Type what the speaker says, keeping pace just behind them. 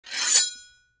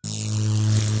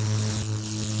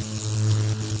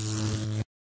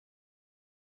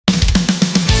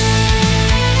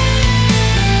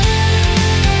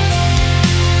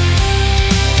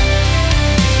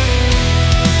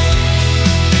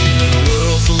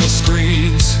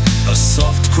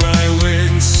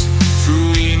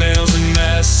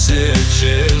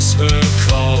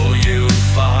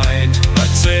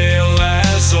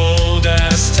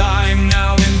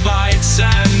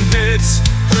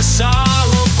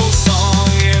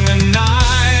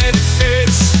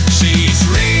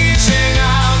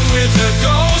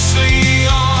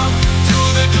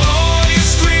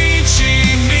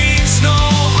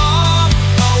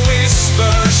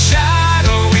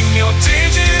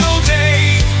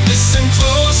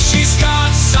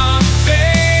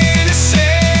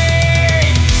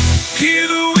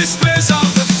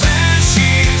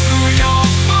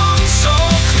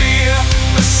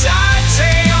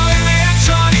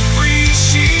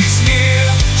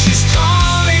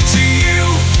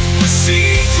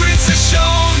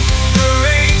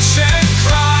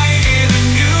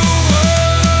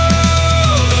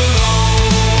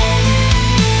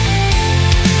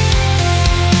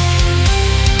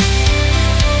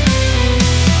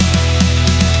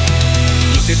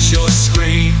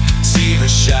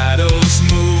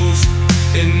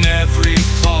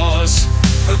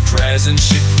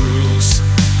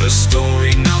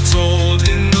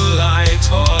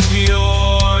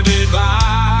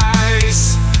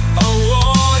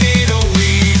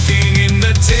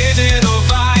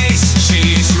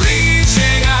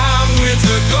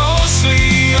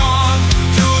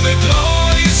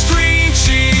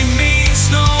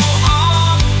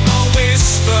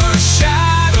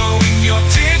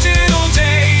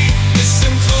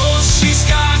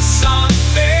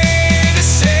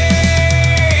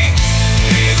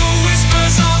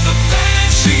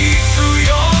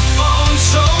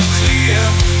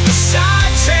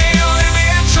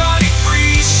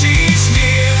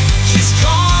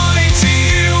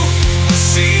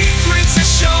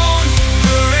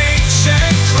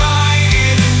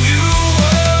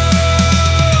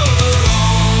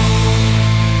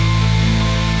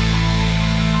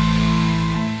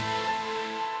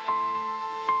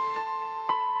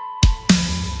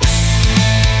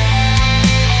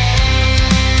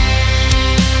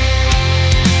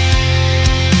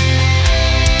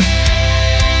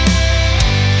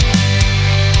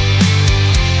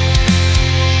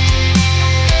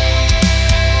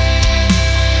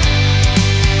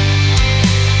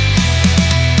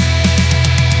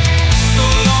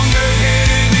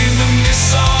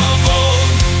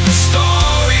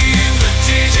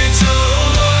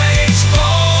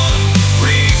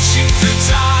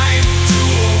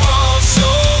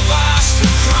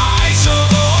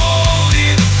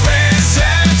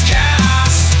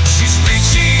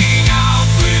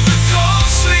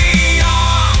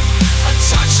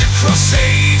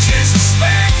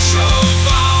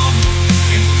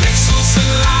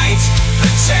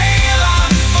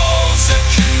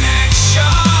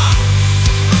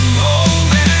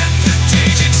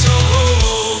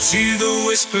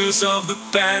whispers of the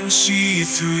Banshee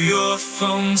through your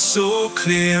phone so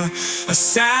clear. A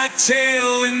sad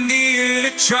tale in the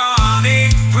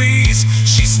electronic breeze.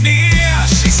 She's near,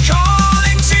 she's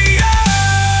calling to you,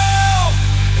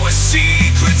 where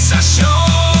secrets are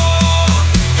shown.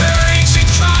 Her ancient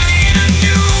cry in a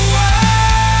new world.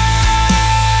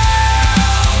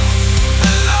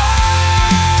 Alone.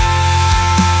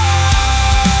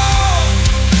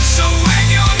 So when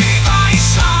your device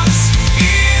hums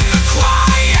in the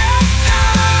quiet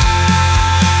night,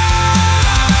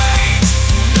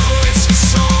 know it's a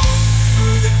song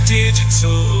through the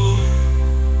digital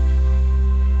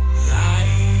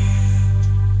light.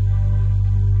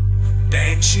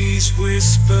 Banshees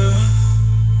whisper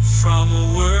from a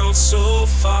world so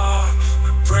far,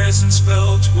 a presence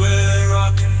felt where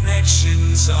our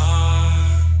connections are.